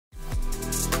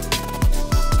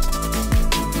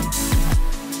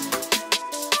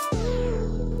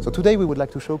So today we would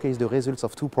like to showcase the results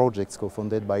of two projects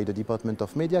co-funded by the Department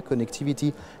of Media,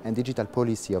 Connectivity and Digital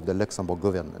Policy of the Luxembourg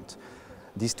government.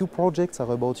 These two projects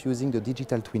are about using the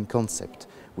digital twin concept,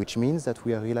 which means that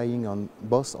we are relying on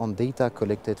both on data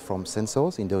collected from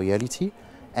sensors in the reality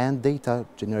and data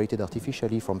generated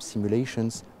artificially from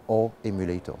simulations or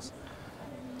emulators.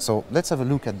 So let's have a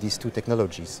look at these two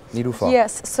technologies. Niloufar.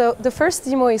 Yes, so the first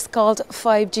demo is called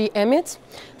 5G emit.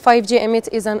 5G emit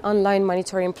is an online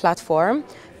monitoring platform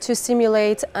to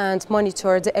simulate and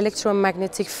monitor the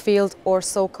electromagnetic field or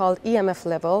so-called EMF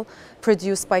level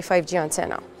produced by 5G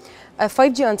antenna.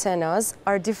 5G antennas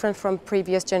are different from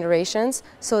previous generations,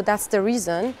 so that's the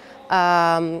reason,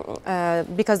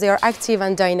 because they are active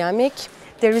and dynamic.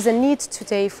 There is a need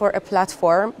today for a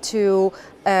platform to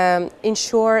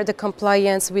ensure the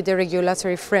compliance with the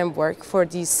regulatory framework for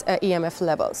these EMF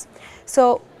levels.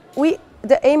 So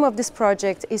the aim of this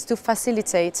project is to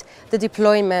facilitate the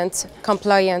deployment,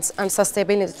 compliance and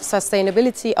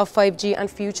sustainability of 5G and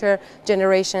future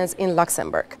generations in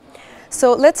Luxembourg.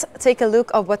 So let's take a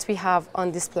look at what we have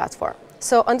on this platform.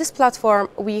 So on this platform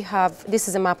this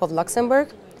is a map of Luxembourg,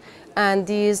 and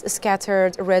these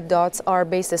scattered red dots are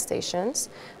base stations.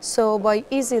 So by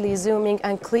easily zooming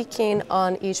and clicking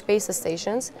on each base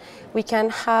stations, we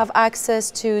can have access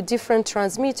to different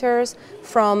transmitters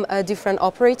from different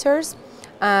operators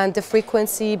and the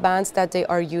frequency bands that they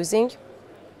are using.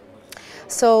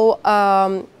 So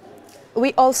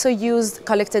we also used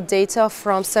collected data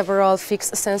from several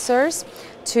fixed sensors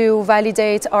to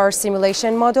validate our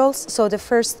simulation models. So the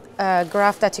first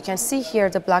graph that you can see here,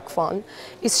 the black one,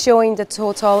 is showing the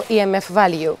total EMF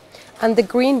value. And the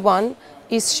green one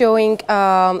is showing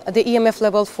the EMF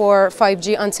level for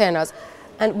 5G antennas,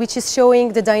 and which is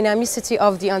showing the dynamicity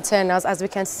of the antennas. As we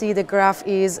can see, the graph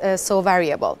is so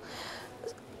variable.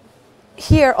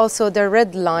 Here also the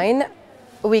red line,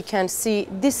 we can see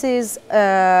this is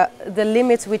the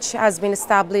limit which has been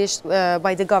established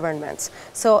by the government.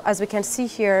 So as we can see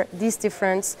here, this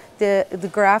difference, the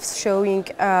graphs showing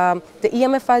the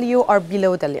EMF value are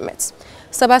below the limits.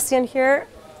 Sebastian here,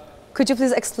 could you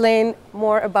please explain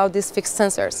more about these fixed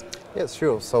sensors? Yes,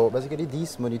 sure. So basically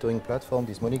this monitoring platform,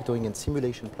 this monitoring and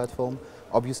simulation platform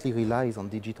obviously relies on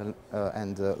digital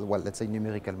and, well, let's say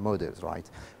numerical models, right?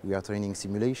 We are training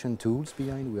simulation tools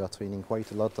behind, we are training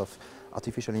quite a lot of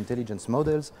artificial intelligence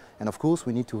models, and of course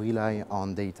we need to rely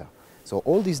on data. So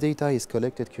all this data is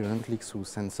collected currently through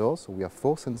sensors. So we have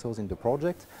 4 sensors in the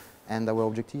project, and our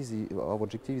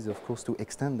objective is of course to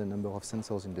extend the number of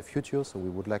sensors in the future. So we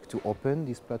would like to open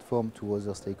this platform to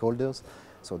other stakeholders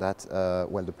so that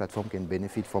well, the platform can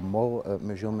benefit from more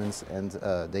measurements and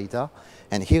data.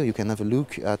 And here you can have a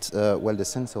look at well, the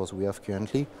sensors we have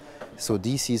currently. So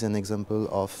this is an example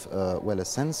of well, a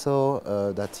sensor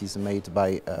that is made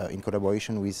by in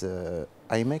collaboration with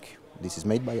IMEC. This is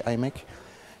made by IMEC.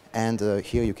 And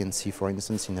here you can see, for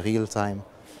instance, in real time,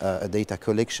 a data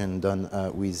collection done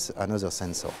with another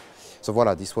sensor. So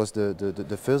voila, this was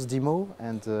the first demo,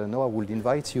 and now I would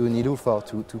invite you,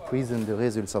 Niloufar, to present the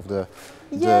results of the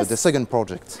second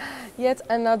project. Yet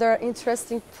another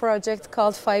interesting project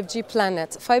called 5G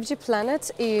Planet. 5G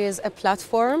Planet is a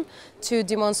platform to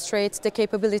demonstrate the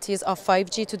capabilities of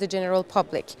 5G to the general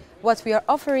public. What we are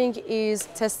offering is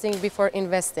testing before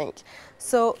investing.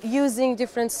 So using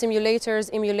different simulators,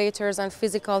 emulators and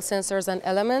physical sensors and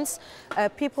elements,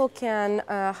 people can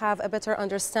have a better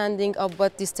understanding of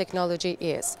what this technology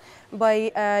is.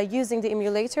 By using the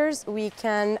emulators, we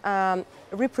can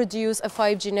reproduce a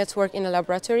 5G network in a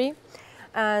laboratory,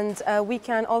 and we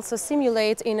can also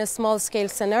simulate in a small-scale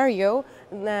scenario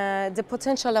the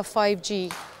potential of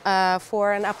 5G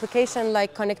for an application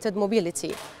like connected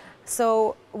mobility.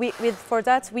 So for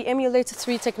that, we emulate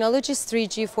 3 technologies,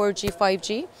 3G, 4G,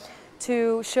 5G,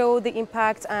 to show the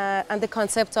impact and the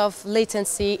concept of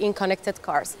latency in connected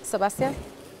cars. Sebastian?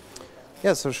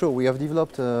 Yes, so sure. We have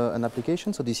developed an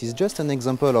application. So this is just an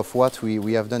example of what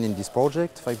we have done in this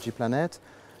project, 5G Planet.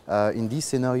 In this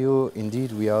scenario,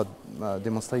 indeed, we are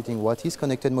demonstrating what is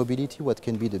connected mobility, what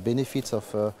can be the benefits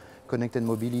of connected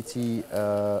mobility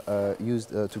used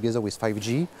together with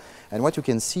 5G. And what you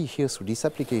can see here through this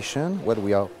application, well,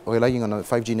 we are relying on a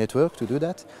 5G network to do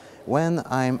that. When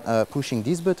I'm pushing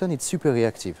this button, it's super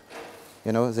reactive.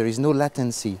 You know, there is no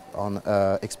latency on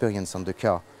experience on the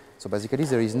car. So basically,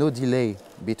 there is no delay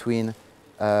between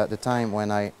the time when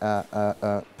I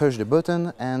push the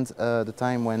button and the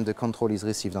time when the control is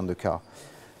received on the car.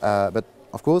 But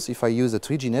of course, if I use a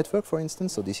 3G network, for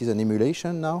instance, so this is an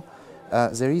emulation now,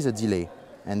 there is a delay.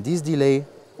 And this delay,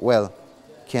 well,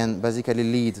 can basically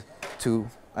lead to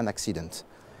an accident.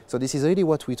 So this is really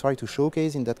what we try to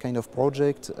showcase in that kind of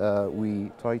project.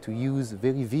 We try to use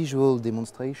very visual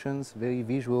demonstrations, very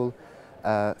visual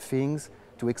things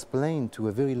to explain to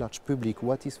a very large public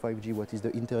what is 5G, what is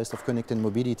the interest of connected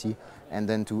mobility, and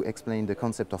then to explain the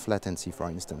concept of latency, for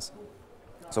instance.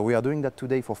 So we are doing that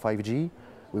today for 5G.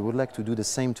 We would like to do the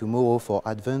same tomorrow for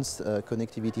advanced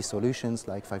connectivity solutions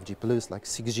like 5G+, like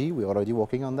 6G. We're already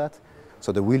working on that.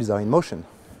 So the wheels are in motion.